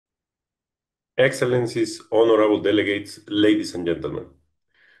Excellencies, honorable delegates, ladies and gentlemen.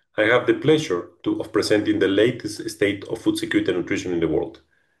 I have the pleasure of presenting the latest state of food security and nutrition in the world.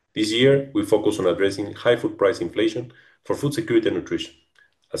 This year, we focus on addressing high food price inflation for food security and nutrition.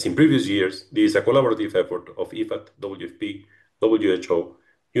 As in previous years, this is a collaborative effort of IFAD, WFP, WHO,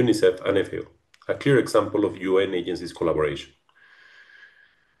 UNICEF, and FAO, a clear example of UN agencies' collaboration.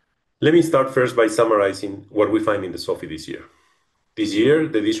 Let me start first by summarizing what we find in the SOFI this year. This year,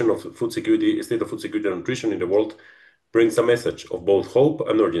 the edition of food security, state of food security and nutrition in the world brings a message of both hope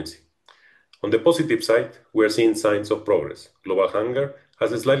and urgency. On the positive side, we are seeing signs of progress. Global hunger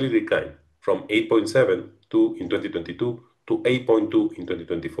has slightly declined from 8.7 in 2022 to 8.2 in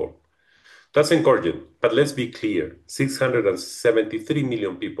 2024. That's encouraging, but let's be clear, 673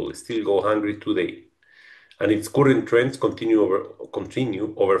 million people still go hungry today. And its current trends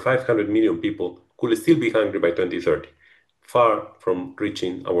continue, over 500 million people could still be hungry by 2030, far from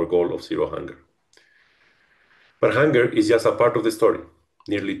reaching our goal of zero hunger. But hunger is just a part of the story.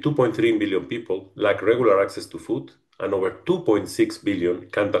 Nearly 2.3 billion people lack regular access to food, and over 2.6 billion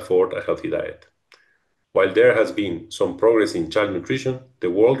can't afford a healthy diet. While there has been some progress in child nutrition, the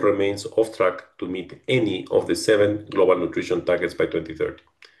world remains off track to meet any of the 7 global nutrition targets by 2030.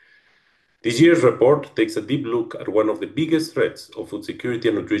 This year's report takes a deep look at one of the biggest threats of food security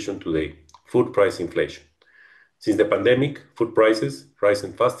and nutrition today, food price inflation. Since the pandemic, food prices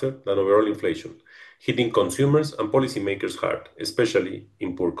risen faster than overall inflation, hitting consumers and policymakers hard, especially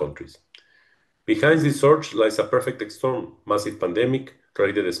in poor countries. Behind this surge lies a perfect storm: massive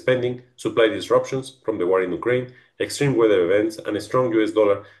pandemic-related spending, supply disruptions from the war in Ukraine, extreme weather events, and a strong US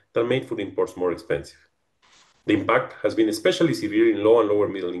dollar that made food imports more expensive. The impact has been especially severe in low and lower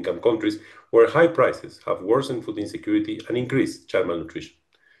middle-income countries, where high prices have worsened food insecurity and increased child malnutrition.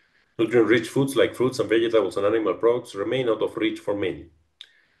 Nutrient-rich foods like fruits and vegetables and animal products remain out of reach for many.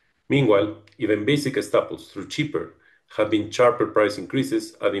 Meanwhile, even basic staples, through cheaper, have been sharper price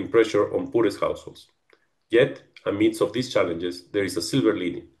increases, adding pressure on poorest households. Yet, amidst of these challenges, there is a silver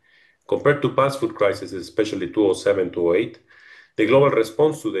lining. Compared to past food crises, especially 2007-2008, the global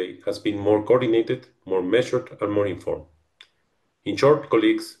response today has been more coordinated, more measured, and more informed. In short,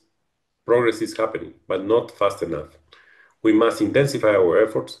 colleagues, progress is happening, but not fast enough. We must intensify our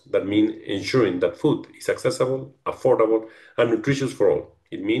efforts. That means ensuring that food is accessible, affordable, and nutritious for all.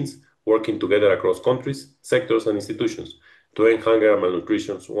 It means working together across countries, sectors, and institutions to end hunger and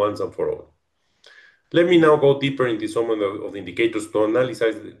malnutrition once and for all. Let me now go deeper into some of the indicators to analyze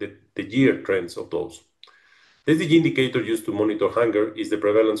the year trends of those. The SDG indicator used to monitor hunger is the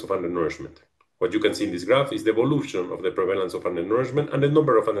prevalence of undernourishment. What you can see in this graph is the evolution of the prevalence of undernourishment and the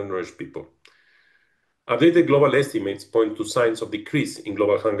number of undernourished people. Updated global estimates point to signs of decrease in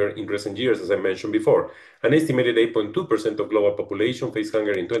global hunger in recent years, as I mentioned before. An estimated 8.2% of global population faced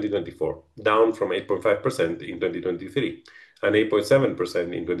hunger in 2024, down from 8.5% in 2023 and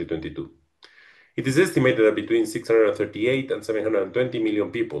 8.7% in 2022. It is estimated that between 638 and 720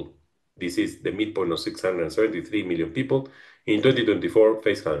 million people, this is the midpoint of 673 million people, in 2024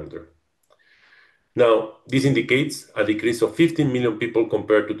 face hunger. Now, this indicates a decrease of 15 million people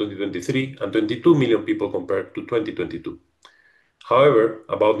compared to 2023 and 22 million people compared to 2022. However,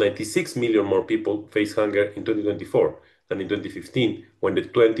 about 96 million more people face hunger in 2024 than in 2015, when the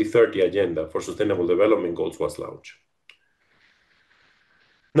 2030 Agenda for Sustainable Development Goals was launched.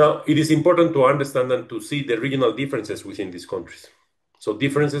 Now, it is important to understand and to see the regional differences within these countries. So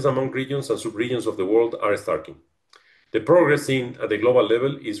differences among regions and subregions of the world are striking. The progress seen at the global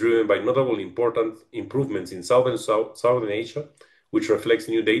level is driven by notable important improvements in Southern Asia, which reflects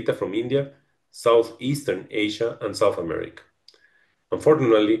new data from India, Southeastern Asia, and South America.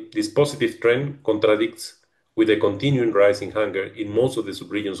 Unfortunately, this positive trend contradicts with a continuing rise in hunger in most of the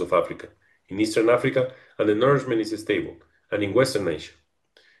subregions of Africa. In Eastern Africa, undernourishment is stable, and in Western Asia.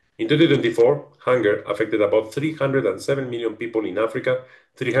 In 2024, hunger affected about 307 million people in Africa,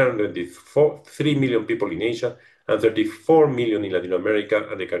 303 million people in Asia, and 34 million in Latin America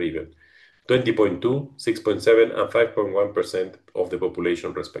and the Caribbean, 20.2%, 6.7%, and 5.1% of the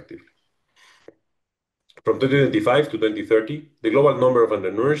population, respectively. From 2025 to 2030, the global number of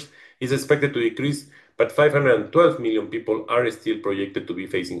undernourished is expected to decrease, but 512 million people are still projected to be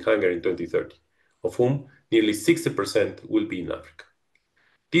facing hunger in 2030, of whom nearly 60% will be in Africa.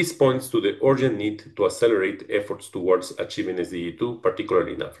 This points to the urgent need to accelerate efforts towards achieving SDG 2,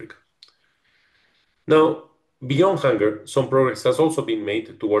 particularly in Africa. Now, beyond hunger, some progress has also been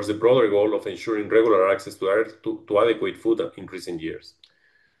made towards the broader goal of ensuring regular access to adequate food in recent years.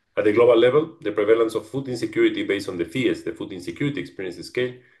 At the global level, the prevalence of food insecurity based on the FIES, the Food Insecurity Experience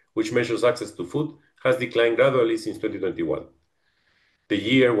Scale, which measures access to food, has declined gradually since 2021. the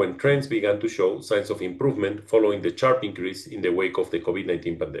year when trends began to show signs of improvement following the sharp increase in the wake of the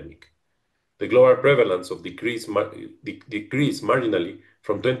COVID-19 pandemic. The global prevalence of decreased marginally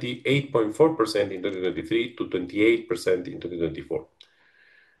from 28.4% in 2023 to 28% in 2024.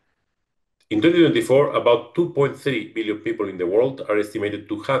 In 2024, about 2.3 billion people in the world are estimated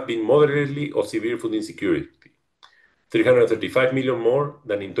to have been moderately or severe food insecurity, 335 million more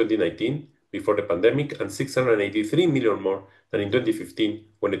than in 2019 before the pandemic, and 683 million more than in 2015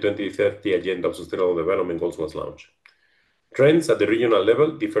 when the 2030 Agenda of Sustainable Development Goals was launched. Trends at the regional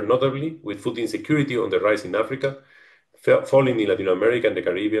level differ notably, with food insecurity on the rise in Africa, falling in Latin America and the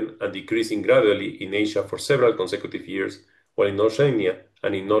Caribbean, and decreasing gradually in Asia for several consecutive years, while in Oceania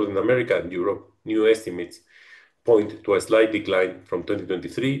and in Northern America and Europe, new estimates point to a slight decline from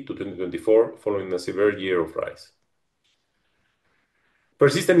 2023 to 2024 following a severe year of rise.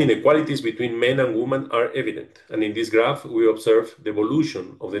 Persistent inequalities between men and women are evident, and in this graph we observe the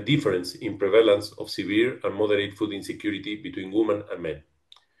evolution of the difference in prevalence of severe and moderate food insecurity between women and men.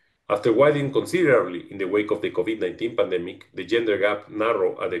 After widening considerably in the wake of the COVID-19 pandemic, the gender gap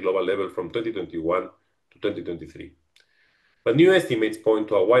narrowed at the global level from 2021 to 2023. But new estimates point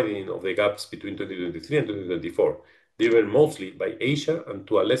to a widening of the gaps between 2023 and 2024, driven mostly by Asia and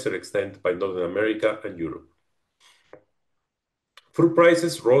to a lesser extent by Northern America and Europe. Food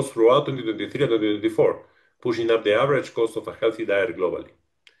prices rose throughout 2023 and 2024, pushing up the average cost of a healthy diet globally.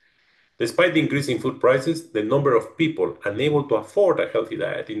 Despite the increase in food prices, the number of people unable to afford a healthy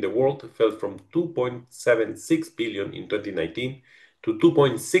diet in the world fell from 2.76 billion in 2019 to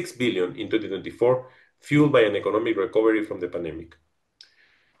 2.6 billion in 2024, fueled by an economic recovery from the pandemic.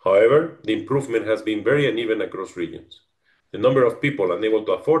 However, the improvement has been very uneven across regions. The number of people unable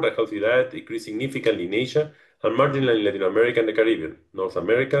to afford a healthy diet decreased significantly in Asia and marginally in Latin America and the Caribbean, North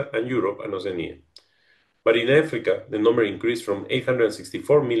America and Europe and Oceania. But in Africa, the number increased from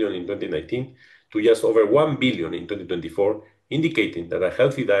 864 million in 2019 to just over 1 billion in 2024, indicating that a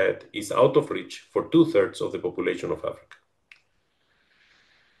healthy diet is out of reach for 2/3 of the population of Africa.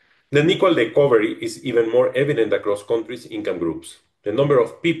 The unequal recovery is even more evident across countries' income groups. The number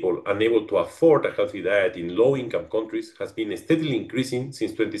of people unable to afford a healthy diet in low-income countries has been steadily increasing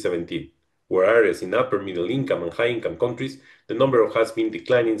since 2017, whereas in upper middle-income and high-income countries, the number has been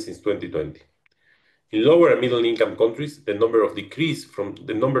declining since 2020. In lower and middle-income countries, the number decreased from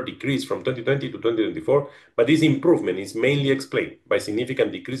 2020 to 2024, but this improvement is mainly explained by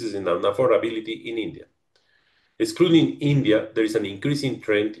significant decreases in unaffordability in India. Excluding India, there is an increasing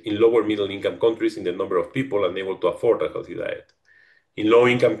trend in lower middle-income countries in the number of people unable to afford a healthy diet. In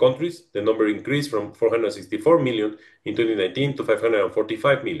low-income countries, the number increased from 464 million in 2019 to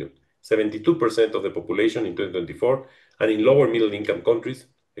 545 million, 72% of the population in 2024, and in lower middle-income countries,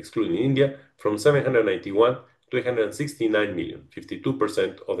 excluding India, from 791 to 869 million,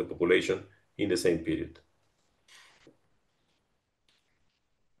 52% of the population in the same period.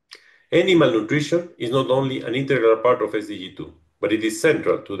 Ending malnutrition is not only an integral part of SDG 2, but it is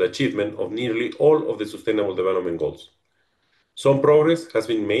central to the achievement of nearly all of the Sustainable Development Goals. Some progress has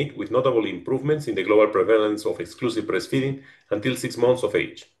been made with notable improvements in the global prevalence of exclusive breastfeeding until 6 months of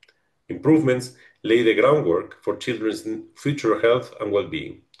age. Improvements lay the groundwork for children's future health and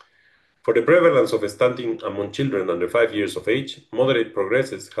well-being. For the prevalence of stunting among children under 5 years of age, moderate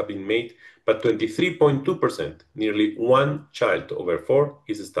progresses have been made, but 23.2%, nearly 1 child over 4,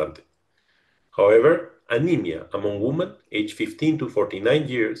 is stunted. However, anemia among women aged 15 to 49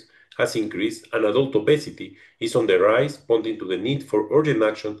 years has increased, and adult obesity is on the rise, pointing to the need for urgent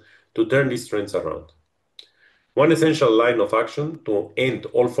action to turn these trends around. One essential line of action to end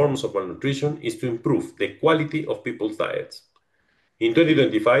all forms of malnutrition is to improve the quality of people's diets. In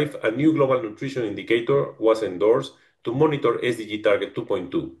 2025, a new global nutrition indicator was endorsed to monitor SDG Target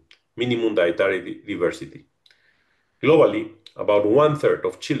 2.2, minimum dietary diversity. Globally, about 1/3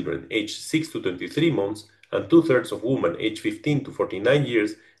 of children aged 6 to 23 months and 2/3 of women aged 15 to 49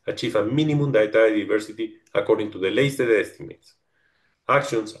 years achieve a minimum dietary diversity according to the latest estimates.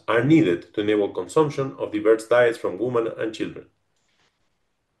 Actions are needed to enable consumption of diverse diets from women and children.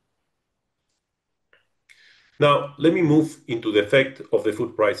 Now, let me move into the effect of the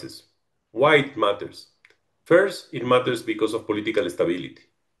food prices. Why it matters? First, it matters because of political stability.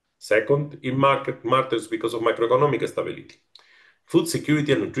 Second, it matters because of macroeconomic stability. Food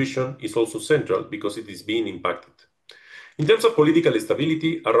security and nutrition is also central because it is being impacted. In terms of political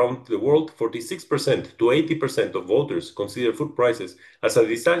stability, around the world, 46% to 80% of voters consider food prices as a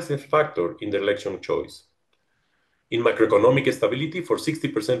decisive factor in their election choice. In macroeconomic stability, for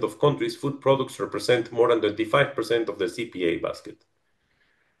 60% of countries, food products represent more than 25% of their CPA basket.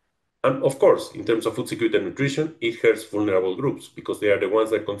 And of course, in terms of food security and nutrition, it hurts vulnerable groups because they are the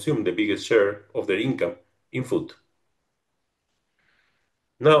ones that consume the biggest share of their income in food.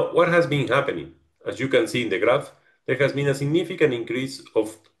 Now, what has been happening? As you can see in the graph, there has been a significant increase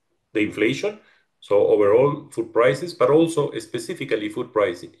of the inflation, so overall food prices, but also specifically food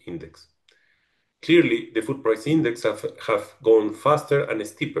price index. Clearly, the food price index have gone faster and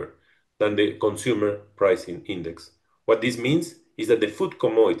steeper than the consumer pricing index. What this means is that the food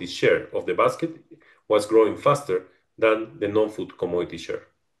commodity share of the basket was growing faster than the non-food commodity share.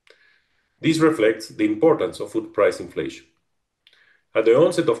 This reflects the importance of food price inflation. At the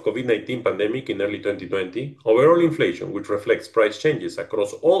onset of COVID-19 pandemic in early 2020, overall inflation, which reflects price changes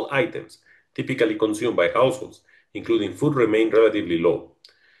across all items typically consumed by households, including food, remained relatively low.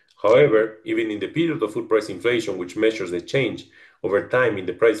 However, even in the period of food price inflation, which measures the change over time in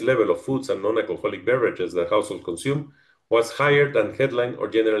the price level of foods and non-alcoholic beverages that households consume, was higher than headline or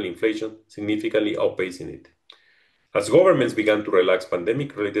general inflation, significantly outpacing it. As governments began to relax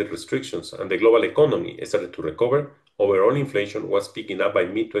pandemic-related restrictions and the global economy started to recover, overall inflation was picking up by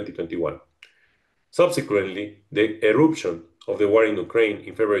mid-2021. Subsequently, the eruption of the war in Ukraine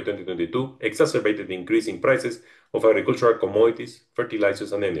in February 2022 exacerbated the increase in prices of agricultural commodities,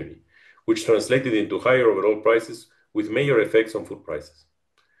 fertilizers, and energy, which translated into higher overall prices with major effects on food prices.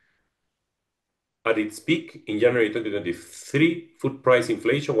 At its peak in January 2023, food price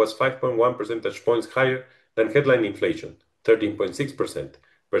inflation was 5.1 percentage points higher than headline inflation, 13.6%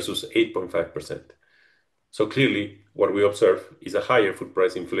 versus 8.5%. So clearly, what we observe is a higher food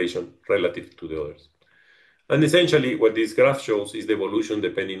price inflation relative to the others. And essentially, what this graph shows is the evolution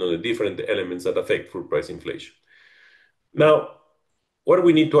depending on the different elements that affect food price inflation. Now, what do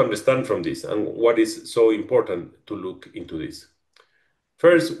we need to understand from this, and what is so important to look into this?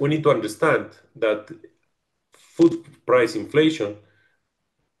 First, we need to understand that food price inflation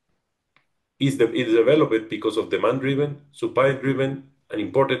is developed because of demand-driven, supply-driven, and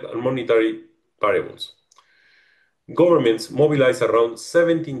imported and monetary variables. Governments mobilize around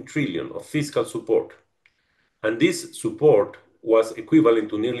 17 trillion of fiscal support, and this support was equivalent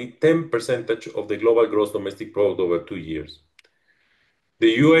to nearly 10% of the global gross domestic product over 2 years.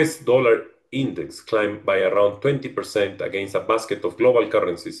 The US dollar index climbed by around 20% against a basket of global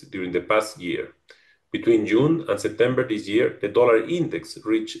currencies during the past year. Between June and September this year, the dollar index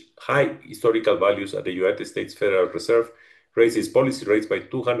reached high historical values as the United States Federal Reserve raised its policy rates by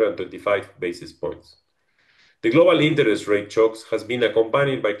 225 basis points. The global interest rate shocks has been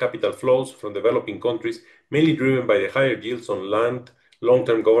accompanied by capital flows from developing countries, mainly driven by the higher yields on land,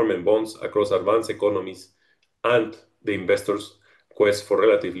 long-term government bonds across advanced economies, and the investors' quest for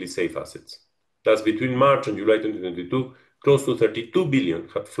relatively safe assets. Thus, between March and July 2022, close to 32 billion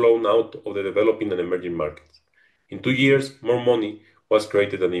had flown out of the developing and emerging markets. In 2 years, more money was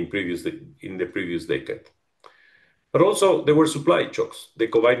created than in the previous decade. But also, there were supply shocks. The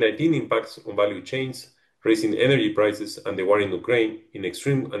COVID-19 impacts on value chains, raising energy prices, and the war in Ukraine in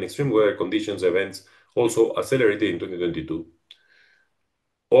extreme weather conditions events also accelerated in 2022.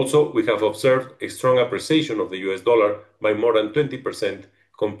 Also, we have observed a strong appreciation of the US dollar by more than 20%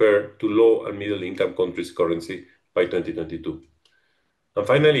 compared to low and middle income countries' currency by 2022. And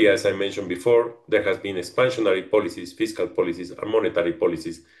finally, as I mentioned before, there has been expansionary policies, fiscal policies, and monetary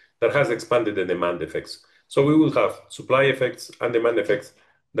policies that has expanded the demand effects. So we will have supply effects and demand effects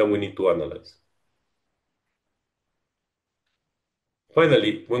that we need to analyze.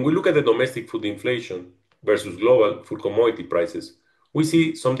 Finally, when we look at the domestic food inflation versus global food commodity prices, we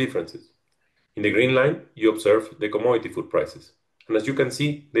see some differences. In the green line, you observe the commodity food prices. And as you can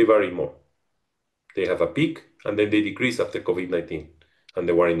see, they vary more. They have a peak and then they decrease after COVID-19 and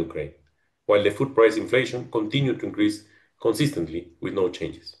the war in Ukraine, while the food price inflation continued to increase consistently with no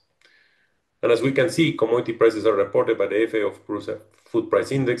changes. And as we can see, commodity prices are reported by the FAO Food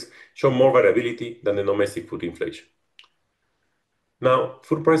Price Index show more variability than the domestic food inflation. Now,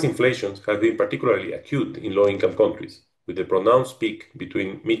 food price inflations have been particularly acute in low-income countries, with a pronounced peak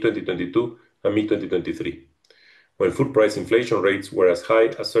between mid-2022 and mid-2023, when food price inflation rates were as high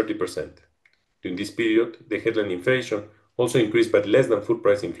as 30%. During this period, the headline inflation also increased but less than food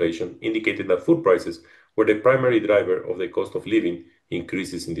price inflation, indicating that food prices were the primary driver of the cost of living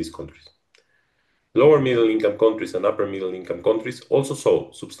increases in these countries. Lower middle-income countries and upper middle-income countries also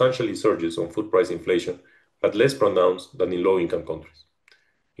saw substantial surges on food price inflation, but less pronounced than in low-income countries.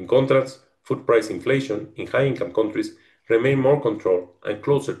 In contrast, food price inflation in high-income countries remained more controlled and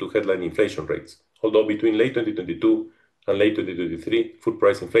closer to headline inflation rates, although between late 2022 and late 2023, food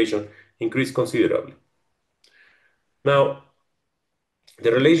price inflation increased considerably. Now,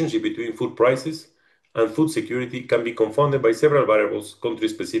 the relationship between food prices and food security can be confounded by several variables,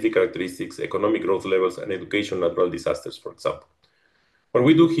 country-specific characteristics, economic growth levels, and education natural disasters, for example. What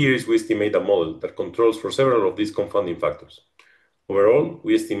we do here is we estimate a model that controls for several of these confounding factors. Overall,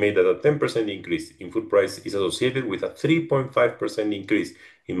 we estimate that a 10% increase in food price is associated with a 3.5% increase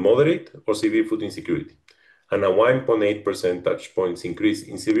in moderate or severe food insecurity, and a 1.8 percentage points increase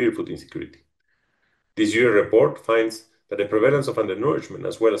in severe food insecurity. This year's report finds that the prevalence of undernourishment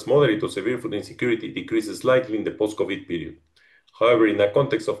as well as moderate or severe food insecurity decreases slightly in the post-COVID period. However, in a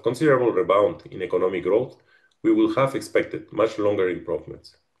context of considerable rebound in economic growth, we will have expected much larger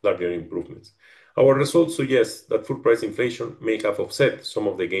improvements. Our results suggest that food price inflation may have offset some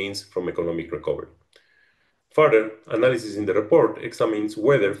of the gains from economic recovery. Further, analysis in the report examines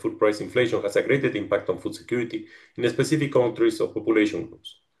whether food price inflation has a greater impact on food security in specific countries or population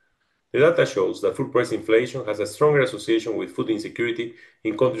groups. The data shows that food price inflation has a stronger association with food insecurity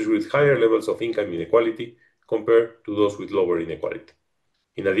in countries with higher levels of income inequality compared to those with lower inequality.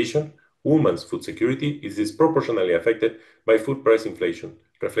 In addition, women's food security is disproportionately affected by food price inflation,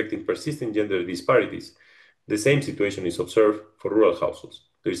 reflecting persistent gender disparities. The same situation is observed for rural households.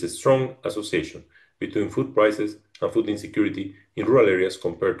 There is a strong association between food prices and food insecurity in rural areas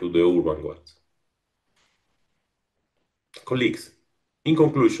compared to the urban ones. Colleagues, in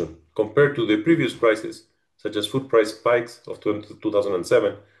conclusion, compared to the previous crises, such as food price spikes of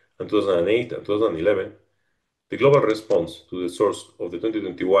 2007 and 2008 and 2011, the global response to the source of the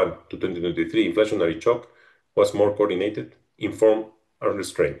 2021 to 2023 inflationary shock was more coordinated, informed, and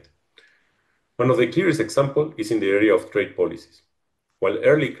restrained. One of the clearest examples is in the area of trade policies. While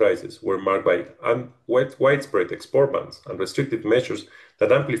early crises were marked by widespread export bans and restrictive measures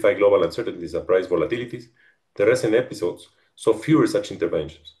that amplify global uncertainties and price volatilities, the recent episodes saw fewer such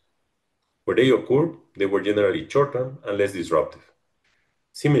interventions. Where they occurred, they were generally short-term and less disruptive.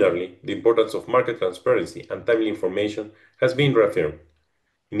 Similarly, the importance of market transparency and timely information has been reaffirmed.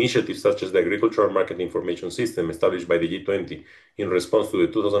 Initiatives such as the Agricultural Market Information System established by the G20 in response to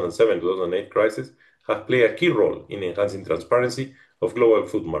the 2007-2008 crisis have played a key role in enhancing transparency of global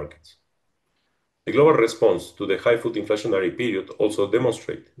food markets. The global response to the high food inflationary period also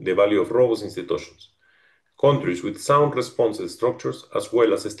demonstrates the value of robust institutions. Countries with sound response structures as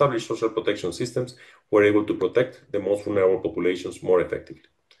well as established social protection systems were able to protect the most vulnerable populations more effectively.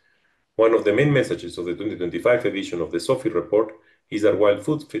 One of the main messages of the 2025 edition of the SOFI report is that while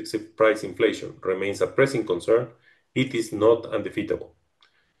food price inflation remains a pressing concern, it is not undefeatable.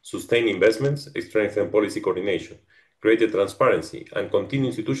 Sustained investments, strengthened policy coordination, greater transparency, and continued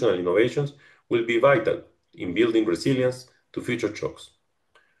institutional innovations will be vital in building resilience to future shocks.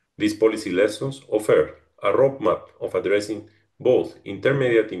 These policy lessons offer a roadmap of addressing both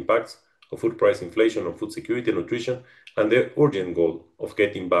intermediate impacts of food price inflation on food security and nutrition and the urgent goal of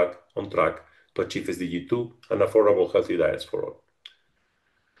getting back on track to achieve SDG 2 and affordable healthy diets for all.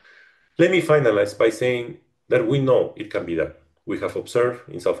 Let me finalize by saying that we know it can be done. We have observed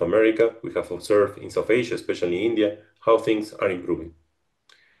in South America, we have observed in South Asia, especially India, how things are improving.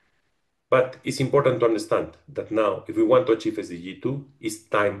 But it's important to understand that now, if we want to achieve SDG 2, it's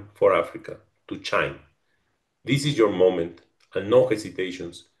time for Africa to shine. This is your moment, and no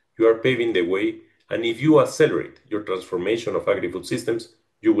hesitations. You are paving the way, and if you accelerate your transformation of agri-food systems,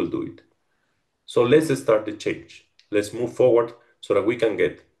 you will do it. So let's start the change. Let's move forward so that we can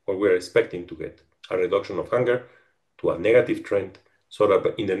get what we're expecting to get, a reduction of hunger to a negative trend, so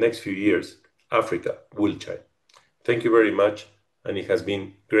that in the next few years, Africa will shine. Thank you very much, and it has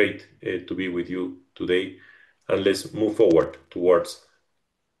been great to be with you today, and let's move forward towards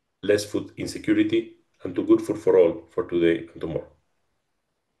less food insecurity and to good food for all for today and tomorrow.